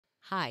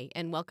Hi,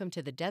 and welcome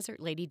to the Desert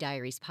Lady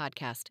Diaries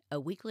podcast, a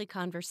weekly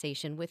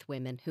conversation with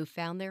women who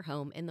found their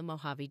home in the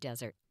Mojave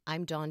Desert.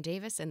 I'm Dawn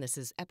Davis, and this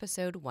is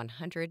episode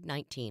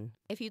 119.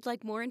 If you'd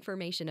like more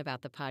information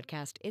about the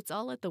podcast, it's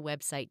all at the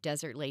website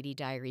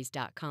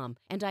desertladydiaries.com,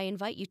 and I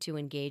invite you to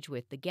engage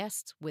with the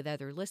guests, with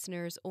other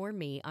listeners, or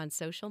me on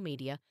social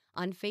media,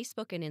 on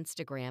Facebook and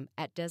Instagram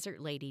at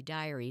Desert Lady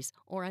Diaries,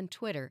 or on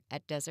Twitter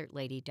at Desert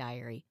Lady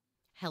Diary.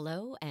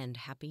 Hello and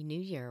Happy New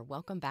Year.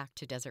 Welcome back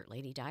to Desert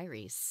Lady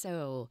Diaries.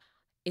 So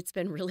it's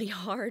been really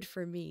hard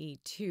for me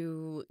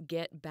to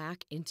get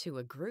back into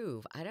a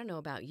groove. I don't know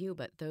about you,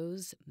 but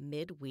those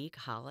midweek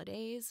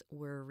holidays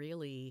were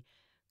really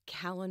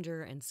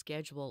calendar and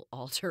schedule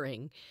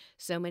altering.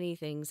 So many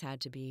things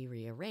had to be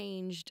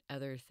rearranged.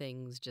 Other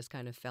things just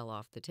kind of fell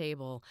off the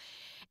table.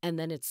 And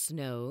then it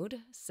snowed.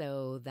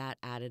 So that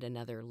added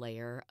another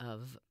layer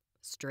of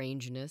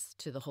strangeness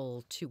to the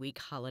whole 2-week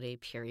holiday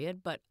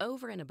period. But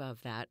over and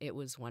above that, it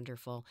was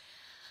wonderful.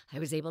 I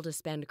was able to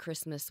spend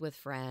Christmas with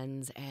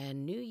friends,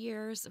 and New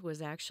Year's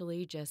was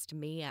actually just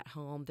me at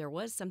home. There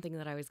was something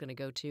that I was going to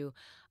go to,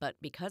 but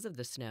because of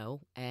the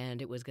snow,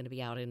 and it was going to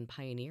be out in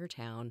Pioneer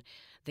Town,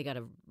 they got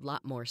a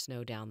lot more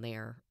snow down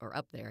there, or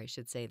up there, I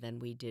should say, than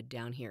we did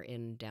down here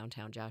in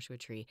downtown Joshua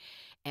Tree.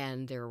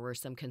 And there were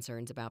some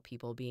concerns about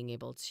people being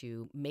able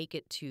to make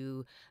it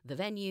to the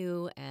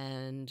venue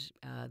and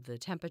the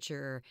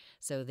temperature,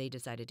 so they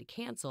decided to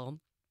cancel.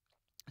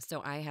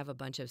 So I have a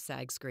bunch of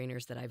SAG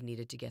screeners that I've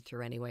needed to get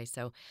through anyway.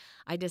 So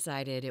I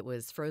decided it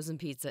was frozen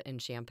pizza and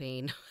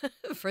champagne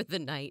for the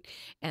night.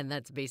 And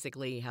that's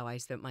basically how I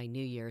spent my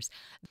New Year's.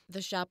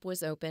 The shop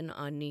was open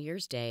on New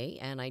Year's Day,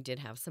 and I did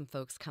have some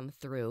folks come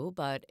through,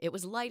 but it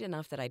was light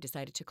enough that I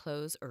decided to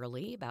close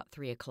early, about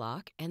 3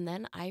 o'clock. And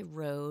then I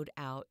rode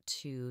out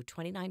to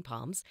 29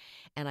 Palms,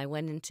 and I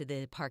went into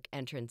the park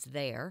entrance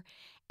there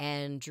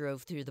and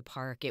drove through the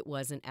park. It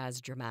wasn't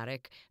as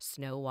dramatic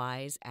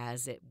snow-wise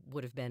as it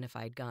would have been if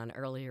I'd gone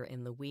earlier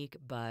in the week,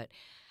 but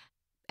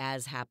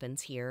as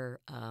happens here,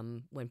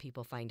 when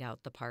people find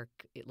out the park,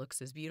 it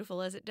looks as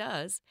beautiful as it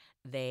does,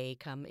 they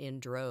come in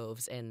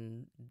droves,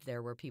 and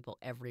there were people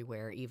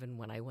everywhere, even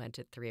when I went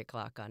at 3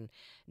 o'clock on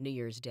New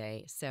Year's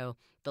Day. So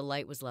the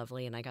light was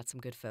lovely, and I got some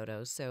good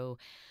photos. So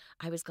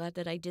I was glad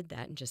that I did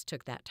that and just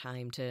took that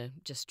time to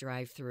just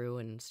drive through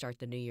and start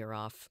the new year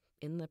off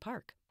in the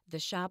park. The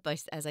shop,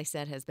 as I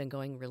said, has been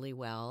going really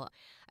well.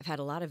 I've had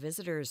a lot of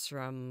visitors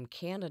from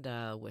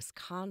Canada,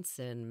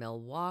 Wisconsin,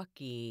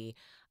 Milwaukee,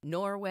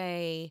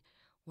 Norway.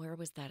 Where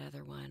was that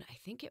other one? I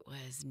think it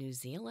was New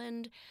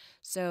Zealand.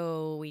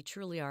 So we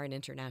truly are an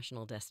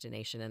international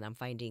destination, and I'm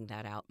finding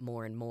that out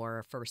more and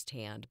more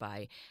firsthand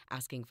by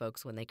asking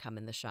folks when they come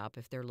in the shop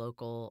if they're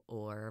local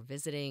or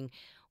visiting,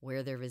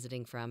 where they're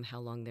visiting from, how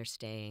long they're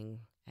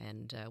staying,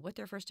 and what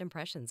their first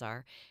impressions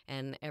are.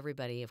 And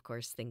everybody, of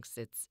course, thinks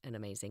it's an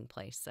amazing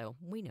place. So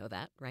we know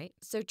that, right?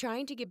 So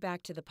trying to get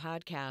back to the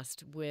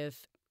podcast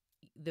with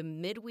the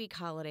midweek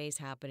holidays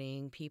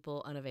happening,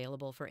 people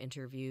unavailable for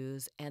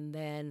interviews, and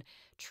then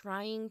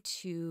trying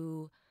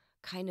to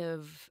kind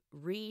of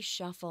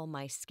reshuffle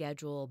my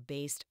schedule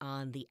based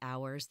on the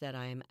hours that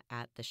I'm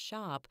at the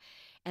shop.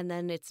 And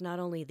then it's not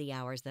only the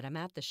hours that I'm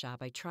at the shop,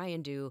 I try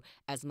and do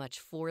as much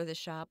for the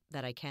shop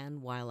that I can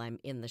while I'm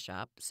in the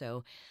shop.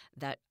 So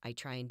that I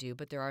try and do,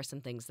 but there are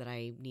some things that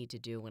I need to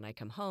do when I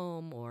come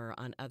home or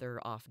on other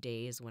off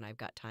days when I've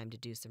got time to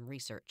do some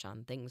research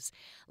on things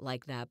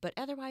like that. But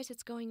otherwise,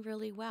 it's going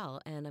really well.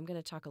 And I'm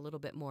going to talk a little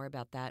bit more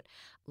about that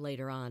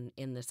later on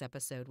in this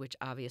episode, which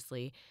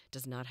obviously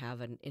does not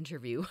have an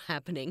interview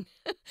happening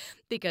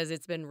because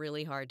it's been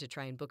really hard to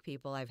try and book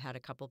people. I've had a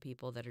couple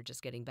people that are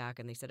just getting back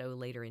and they said, oh,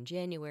 later in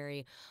January,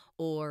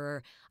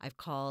 or I've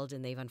called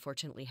and they've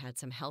unfortunately had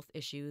some health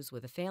issues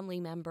with a family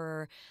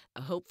member.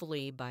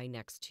 Hopefully by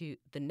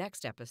the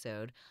next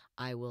episode,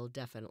 I will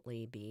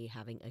definitely be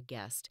having a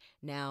guest.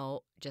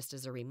 Now, just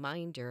as a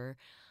reminder,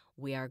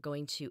 we are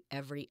going to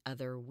every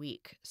other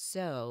week.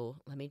 So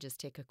let me just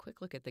take a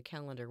quick look at the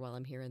calendar while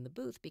I'm here in the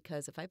booth,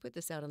 because if I put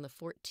this out on the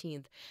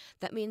 14th,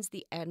 that means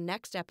the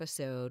next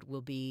episode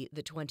will be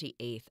the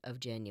 28th of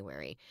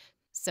January.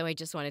 So I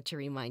just wanted to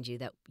remind you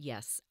that,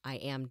 yes, I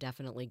am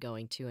definitely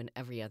going to an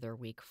every other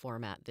week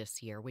format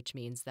this year, which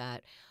means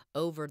that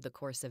over the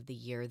course of the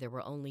year, there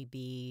will only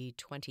be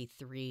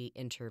 23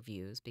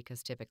 interviews,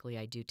 because typically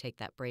I do take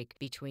that break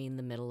between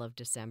the middle of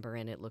December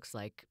and it looks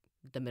like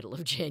the middle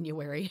of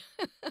January.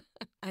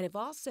 And I've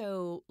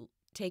also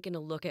taken a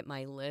look at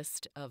my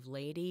list of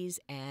ladies,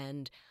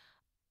 and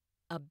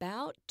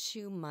about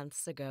 2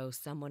 months ago,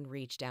 someone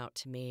reached out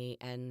to me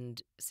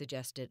and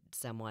suggested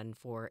someone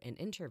for an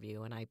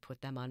interview, and I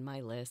put them on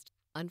my list.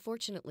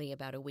 Unfortunately,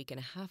 about a week and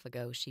a half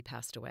ago, she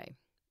passed away.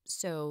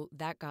 So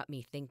that got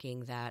me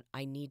thinking that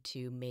I need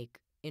to make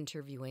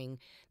interviewing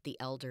the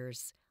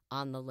elders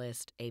on the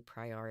list a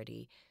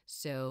priority.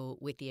 So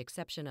with the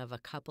exception of a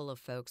couple of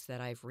folks that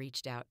I've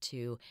reached out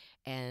to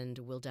and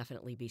will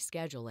definitely be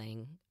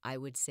scheduling, I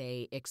would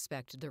say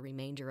expect the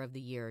remainder of the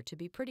year to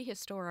be pretty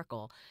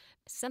historical.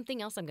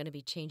 Something else I'm going to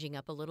be changing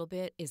up a little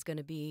bit is going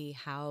to be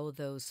how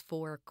those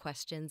 4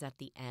 questions at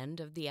the end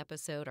of the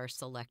episode are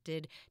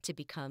selected to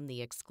become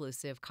the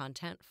exclusive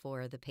content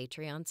for the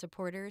Patreon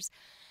supporters.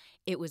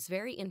 It was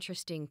very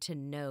interesting to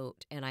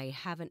note, and I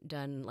haven't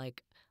done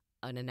like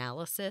an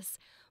analysis,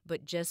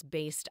 but just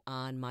based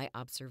on my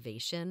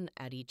observation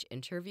at each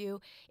interview,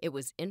 it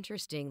was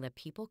interesting that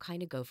people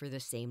kind of go for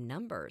the same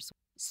numbers.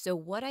 So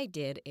what I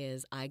did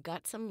is I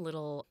got some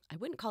little, I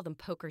wouldn't call them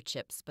poker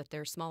chips, but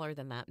they're smaller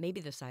than that,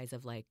 maybe the size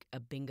of like a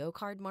bingo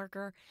card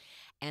marker,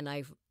 and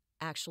I've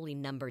actually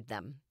numbered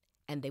them.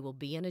 And they will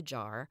be in a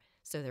jar,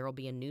 so there will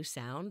be a new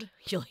sound.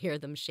 You'll hear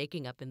them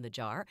shaking up in the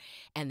jar,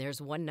 and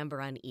there's one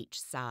number on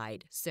each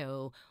side.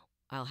 So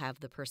I'll have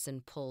the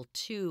person pull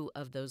 2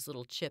 of those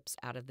little chips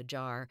out of the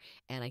jar,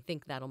 and I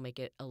think that'll make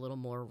it a little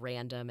more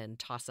random and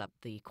toss up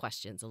the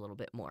questions a little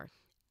bit more.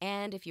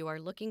 And if you are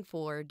looking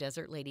for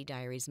Desert Lady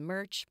Diaries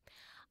merch,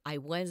 I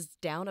was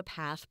down a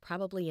path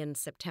probably in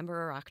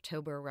September or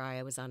October where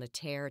I was on a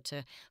tear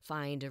to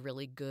find a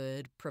really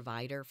good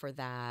provider for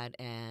that,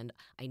 and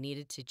I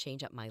needed to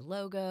change up my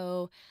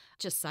logo.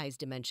 Just size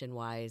dimension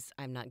wise,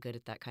 I'm not good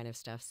at that kind of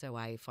stuff, so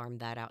I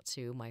farmed that out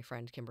to my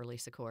friend Kimberly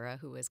Sikora,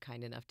 who was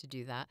kind enough to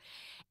do that.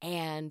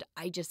 And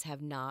I just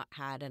have not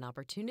had an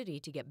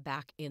opportunity to get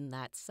back in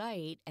that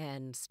site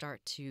and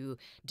start to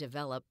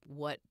develop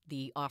what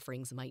the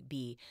offerings might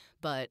be.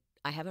 But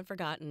I haven't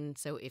forgotten,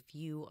 so if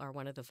you are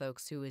one of the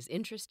folks who is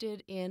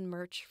interested in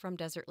merch from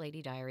Desert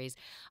Lady Diaries,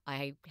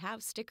 I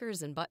have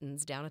stickers and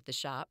buttons down at the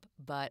shop,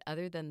 but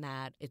other than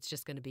that, it's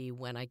just going to be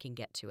when I can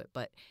get to it.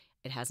 But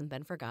it hasn't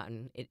been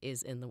forgotten. It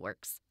is in the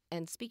works.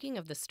 And speaking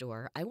of the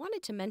store, I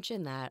wanted to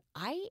mention that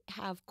I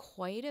have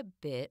quite a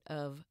bit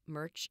of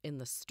merch in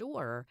the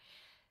store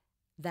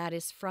that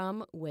is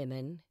from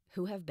women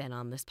who have been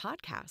on this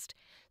podcast.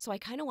 So I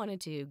kind of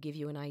wanted to give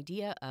you an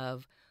idea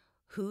of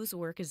whose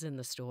work is in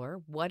the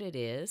store, what it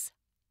is,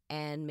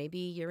 and maybe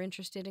you're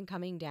interested in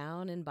coming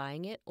down and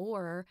buying it,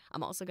 or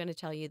I'm also going to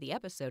tell you the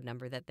episode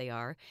number that they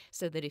are,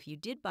 so that if you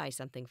did buy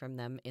something from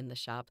them in the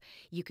shop,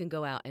 you can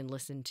go out and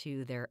listen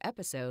to their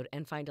episode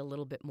and find a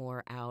little bit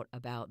more out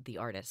about the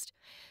artist.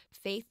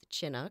 Faith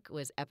Chinook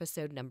was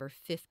episode number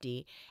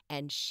 50,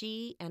 and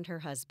she and her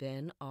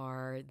husband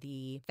are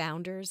the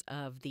founders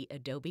of the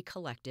Adobe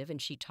Collective,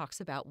 and she talks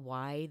about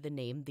why the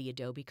name the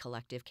Adobe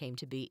Collective came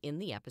to be in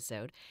the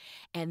episode.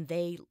 And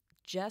they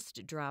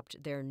just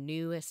dropped their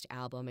newest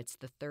album. It's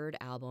the 3rd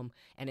album,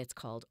 and it's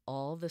called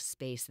All the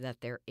Space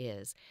That There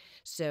Is.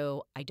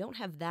 So I don't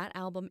have that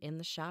album in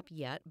the shop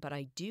yet, but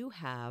I do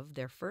have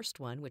their first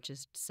one, which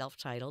is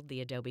self-titled, The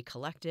Adobe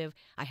Collective.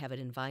 I have it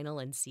in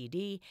vinyl and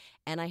CD,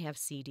 and I have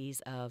CDs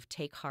of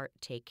Take Heart,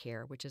 Take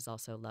Care, which is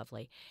also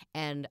lovely.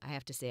 And I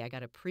have to say, I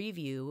got a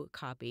preview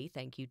copy,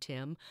 thank you,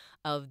 Tim,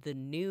 of the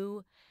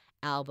new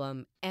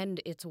album, and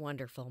it's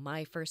wonderful.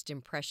 My first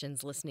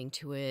impressions listening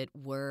to it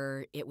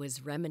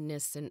was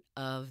reminiscent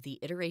of the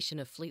iteration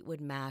of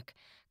Fleetwood Mac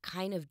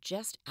kind of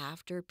just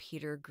after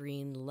Peter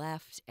Green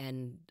left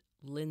and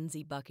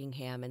Lindsey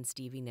Buckingham and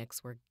Stevie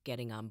Nicks were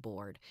getting on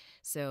board.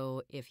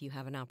 So if you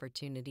have an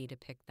opportunity to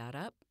pick that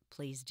up,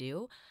 please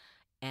do.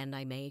 And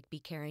I may be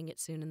carrying it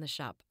soon in the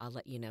shop. I'll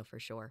let you know for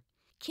sure.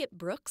 Kit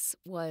Brooks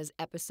was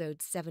episode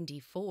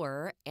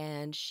 74,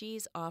 and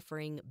she's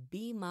offering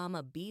Bee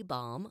Mama Bee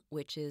Balm,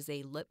 which is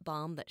a lip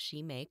balm that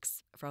she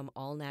makes from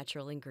all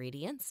natural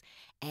ingredients.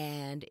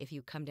 And if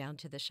you come down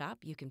to the shop,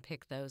 you can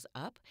pick those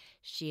up.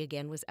 She,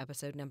 again, was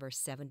episode number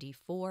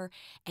 74,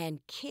 and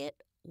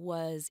Kit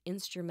was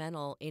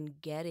instrumental in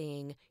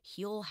getting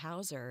Huell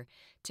Hauser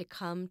to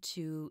come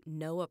to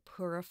Noah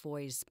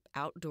Purifoy's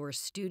outdoor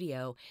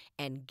studio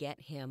and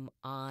get him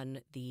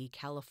on the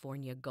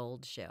California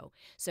Gold show.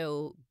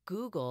 So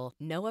Google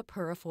Noah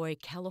Purifoy,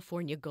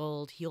 California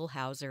Gold, Huell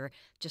Hauser,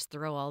 just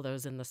throw all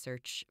those in the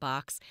search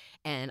box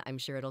and I'm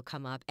sure it'll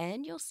come up.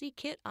 And you'll see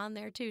Kit on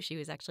there too. She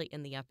was actually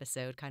in the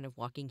episode kind of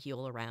walking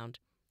Huell around.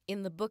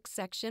 In the book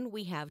section,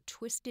 we have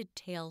Twisted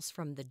Tales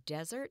from the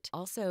Desert,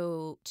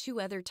 also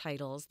 2 other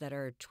titles that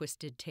are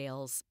Twisted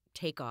Tales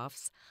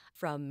takeoffs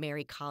from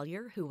Mary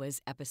Collier, who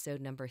was episode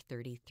number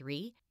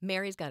 33.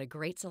 Mary's got a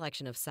great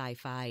selection of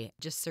sci-fi.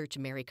 Just search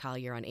Mary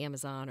Collier on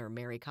Amazon or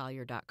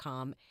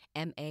marycollier.com,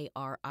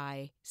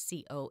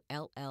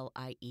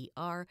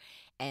 MaryCollier.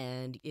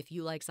 And if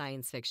you like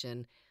science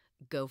fiction,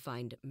 go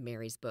find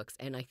Mary's books.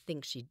 And I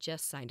think she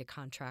just signed a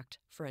contract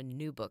for a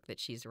new book that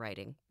she's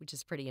writing, which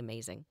is pretty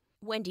amazing.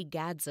 Wendy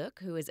Gadzuk,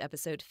 who is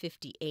episode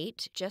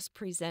 58, just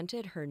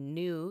presented her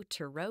new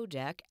Tarot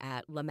deck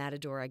at La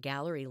Matadora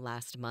Gallery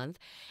last month.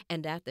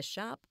 And at the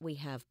shop, we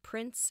have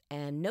prints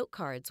and note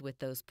cards with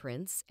those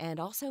prints, and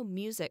also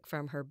music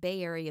from her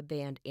Bay Area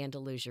band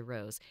Andalusia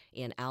Rose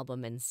in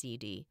album and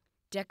CD.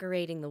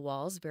 Decorating the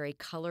walls very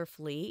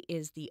colorfully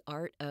is the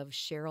art of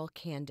Cheryl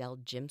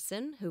Candell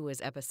Jimson, who was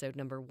episode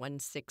number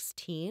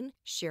 116.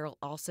 Cheryl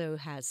also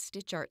has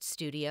Stitch Art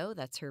Studio.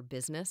 That's her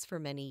business for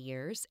many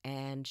years,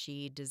 and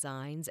she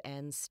designs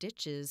and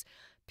stitches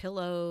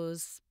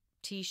pillows,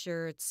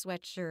 T-shirts,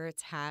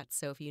 sweatshirts, hats.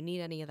 So if you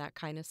need any of that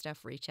kind of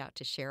stuff, reach out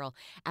to Cheryl.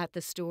 At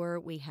the store,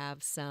 we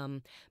have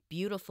some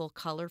beautiful,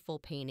 colorful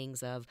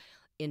paintings of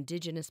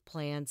indigenous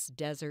plants,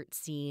 desert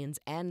scenes,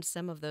 and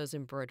some of those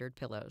embroidered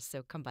pillows.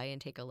 So come by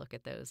and take a look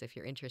at those if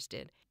you're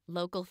interested.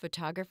 Local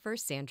photographer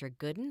Sandra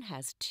Gooden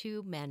has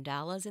 2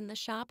 mandalas in the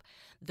shop.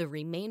 The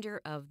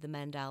remainder of the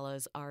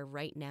mandalas are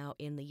right now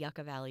in the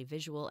Yucca Valley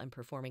Visual and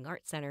Performing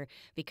Arts Center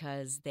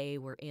because they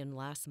were in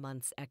last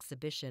month's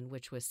exhibition,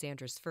 which was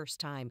Sandra's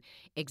first time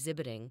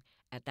exhibiting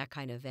at that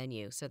kind of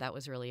venue. So that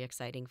was really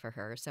exciting for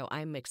her. So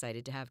I'm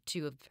excited to have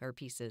 2 of her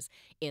pieces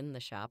in the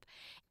shop.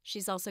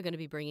 She's also going to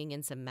be bringing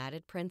in some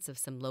matted prints of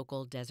some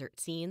local desert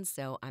scenes,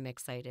 so I'm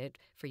excited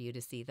for you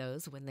to see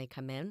those when they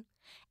come in.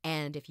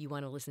 And if you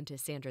want to listen to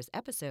Sandra's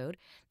episode,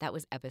 that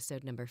was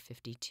episode number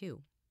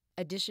 52.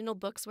 Additional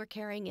books we're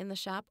carrying in the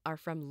shop are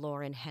from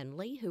Lauren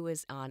Henley, who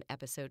is on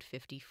episode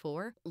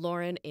 54.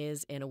 Lauren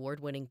is an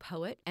award-winning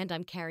poet, and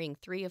I'm carrying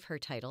 3 of her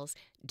titles,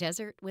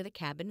 Desert with a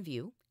Cabin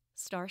View,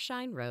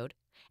 Starshine Road,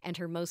 and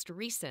her most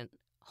recent,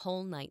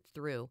 Whole Night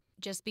Through.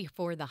 Just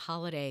before the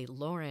holiday,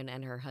 Lauren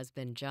and her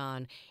husband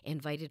John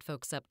invited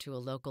folks up to a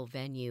local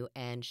venue,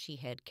 and she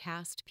had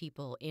cast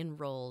people in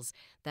roles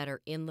that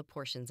are in the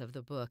portions of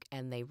the book,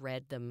 and they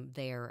read them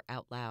there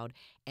out loud,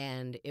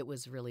 and it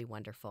was really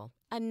wonderful.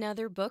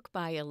 Another book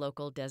by a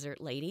local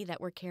desert lady that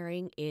we're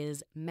carrying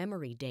is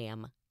Memory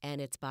Dam, and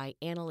it's by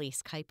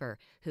Annalise Kuiper,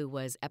 who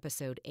was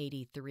episode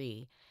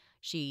 83.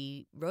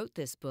 She wrote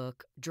this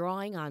book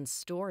drawing on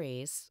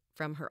stories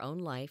from her own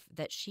life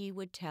that she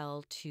would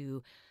tell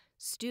to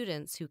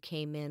students who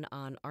came in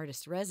on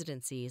artist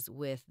residencies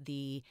with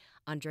the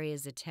Andrea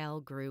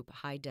Zittel group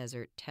High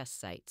Desert Test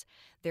Sites.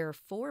 There are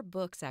 4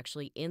 books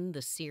actually in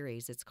the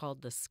series. It's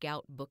called the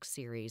Scout Book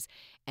Series,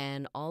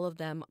 and all of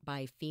them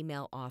by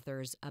female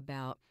authors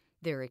about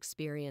their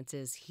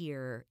experiences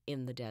here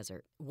in the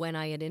desert. When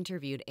I had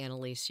interviewed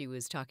Annalise, she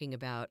was talking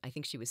about, I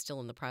think she was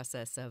still in the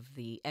process of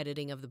the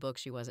editing of the book.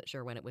 She wasn't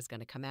sure when it was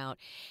going to come out.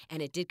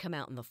 And it did come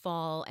out in the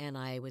fall, and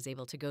I was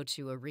able to go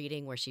to a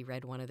reading where she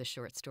read one of the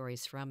short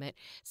stories from it.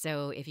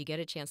 So if you get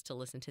a chance to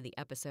listen to the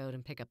episode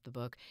and pick up the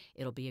book,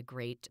 it'll be a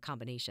great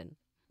combination.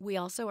 We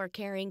also are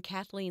carrying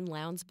Kathleen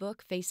Lowndes'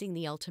 book, Facing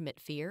the Ultimate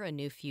Fear, A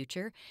New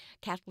Future.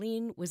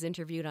 Kathleen was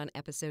interviewed on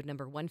episode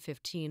number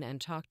 115 and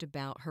talked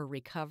about her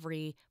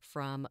recovery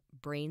from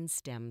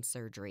brainstem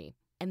surgery.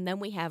 And then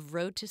we have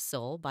Road to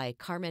Soul by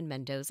Carmen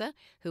Mendoza,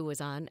 who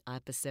was on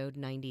episode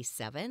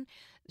 97.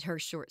 Her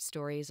short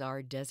stories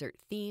are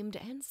desert-themed,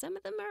 and some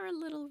of them are a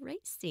little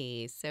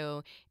racy.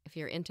 So if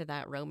you're into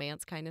that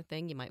romance kind of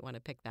thing, you might want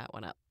to pick that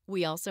one up.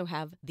 We also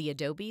have The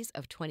Adobes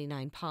of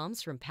 29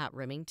 Palms from Pat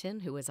Remington,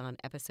 who was on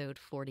episode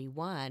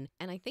 41.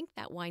 And I think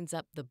that winds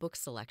up the book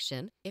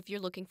selection. If you're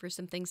looking for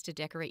some things to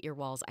decorate your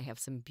walls, I have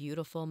some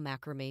beautiful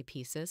macrame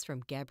pieces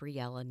from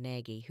Gabriella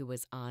Nagy, who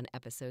was on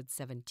episode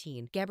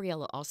 17.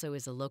 Gabriella also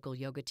is a local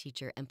yoga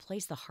teacher and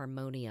plays the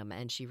harmonium,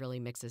 and she really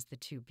mixes the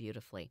two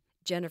beautifully.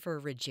 Jennifer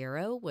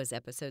Ruggiero was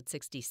episode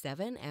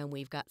 67, and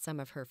we've got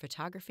some of her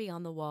photography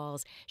on the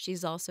walls.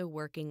 She's also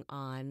working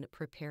on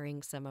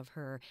preparing some of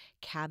her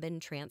cabin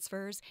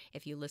transfers.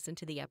 If you listen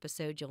to the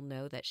episode, you'll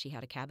know that she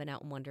had a cabin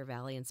out in Wonder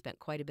Valley and spent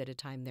quite a bit of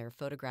time there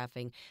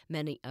photographing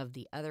many of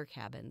the other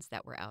cabins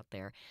that were out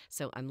there.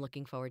 So I'm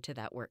looking forward to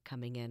that work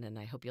coming in, and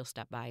I hope you'll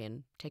stop by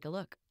and take a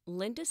look.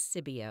 Linda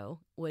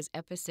Sibio was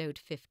episode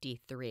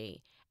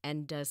 53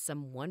 and does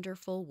some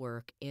wonderful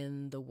work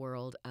in the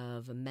world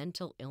of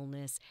mental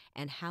illness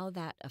and how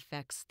that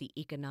affects the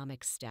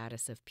economic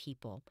status of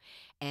people.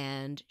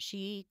 And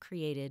she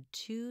created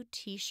 2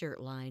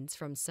 T-shirt lines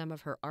from some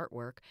of her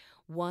artwork.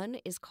 One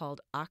is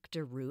called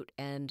Octaroot,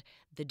 and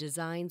the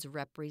designs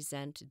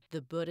represent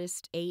the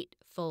Buddhist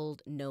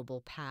 8-fold noble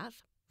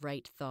path,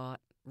 right thought,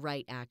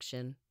 right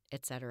action,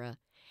 etc.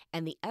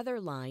 And the other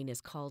line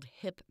is called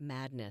Hip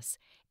Madness,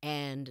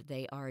 and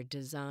they are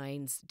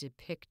designs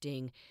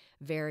depicting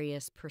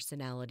various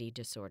personality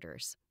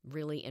disorders.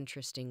 Really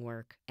interesting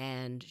work,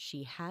 and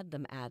she had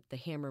them at the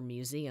Hammer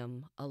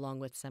Museum along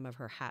with some of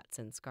her hats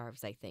and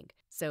scarves, I think.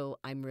 So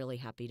I'm really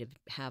happy to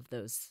have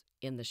those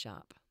in the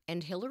shop.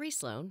 And Hillary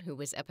Sloan, who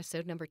was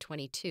episode number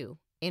 22,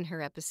 in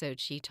her episode,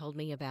 she told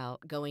me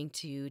about going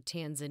to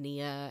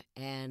Tanzania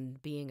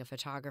and being a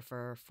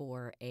photographer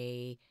for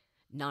a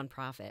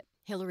nonprofit.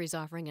 Hillary's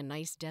offering a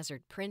nice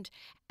desert print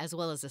as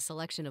well as a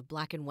selection of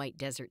black and white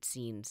desert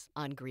scenes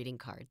on greeting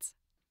cards.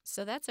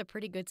 So that's a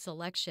pretty good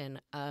selection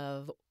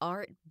of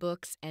art,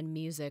 books, and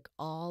music,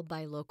 all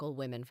by local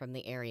women from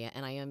the area.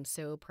 And I am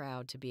so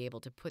proud to be able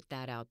to put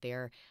that out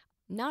there.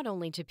 not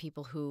only to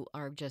people who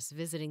are just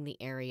visiting the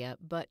area,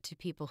 but to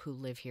people who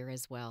live here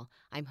as well.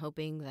 I'm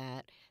hoping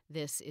that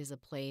this is a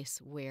place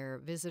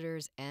where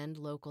visitors and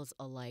locals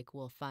alike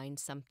will find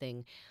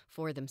something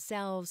for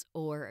themselves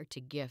or to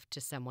gift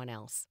to someone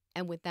else.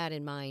 And with that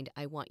in mind,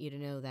 I want you to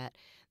know that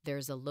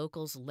there's a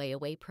locals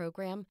layaway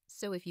program.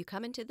 So if you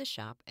come into the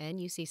shop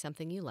and you see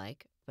something you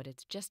like, but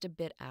it's just a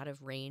bit out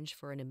of range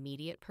for an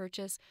immediate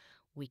purchase,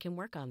 we can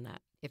work on that.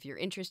 If you're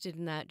interested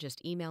in that,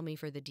 just email me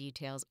for the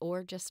details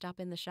or just stop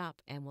in the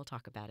shop and we'll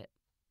talk about it.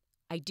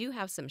 I do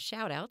have some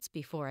shout outs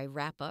before I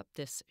wrap up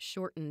this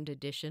shortened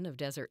edition of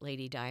Desert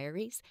Lady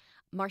Diaries.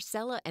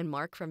 Marcella and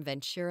Mark from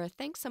Ventura,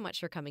 thanks so much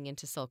for coming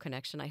into Soul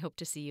Connection. I hope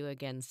to see you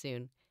again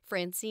soon.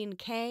 Francine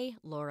K.,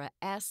 Laura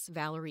S.,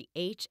 Valerie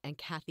H., and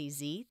Kathy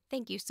Z.,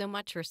 thank you so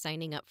much for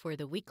signing up for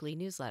the weekly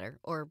newsletter,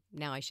 or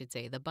now I should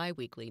say the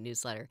bi-weekly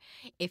newsletter.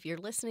 If you're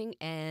listening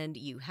and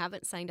you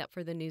haven't signed up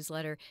for the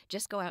newsletter,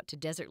 just go out to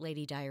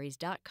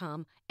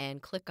desertladydiaries.com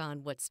and click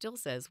on what still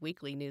says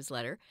weekly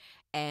newsletter,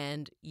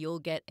 and you'll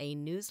get a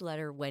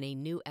newsletter when a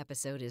new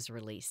episode is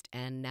released,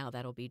 and now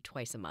that'll be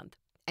twice a month.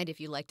 And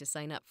if you'd like to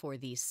sign up for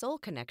the Soul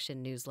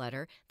Connection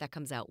newsletter that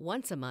comes out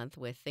once a month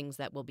with things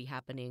that will be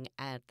happening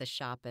at the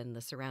shop and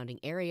the surrounding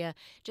area,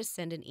 just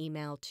send an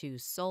email to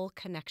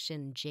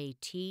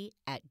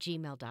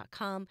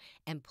soulconnectionjt@gmail.com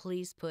and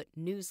please put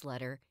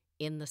newsletter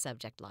in the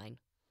subject line.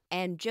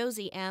 And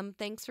Josie M.,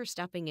 thanks for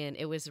stopping in.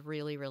 It was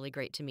really, really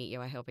great to meet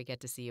you. I hope I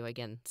get to see you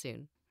again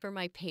soon. For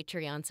my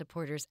Patreon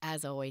supporters,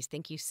 as always,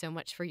 thank you so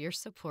much for your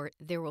support.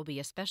 There will be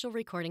a special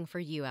recording for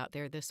you out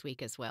there this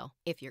week as well.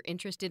 If you're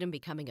interested in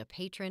becoming a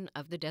patron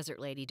of the Desert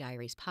Lady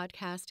Diaries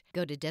podcast,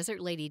 go to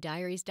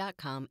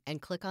desertladydiaries.com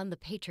and click on the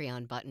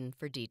Patreon button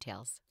for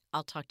details.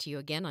 I'll talk to you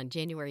again on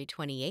January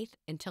 28th.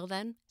 Until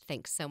then,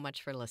 thanks so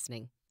much for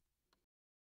listening.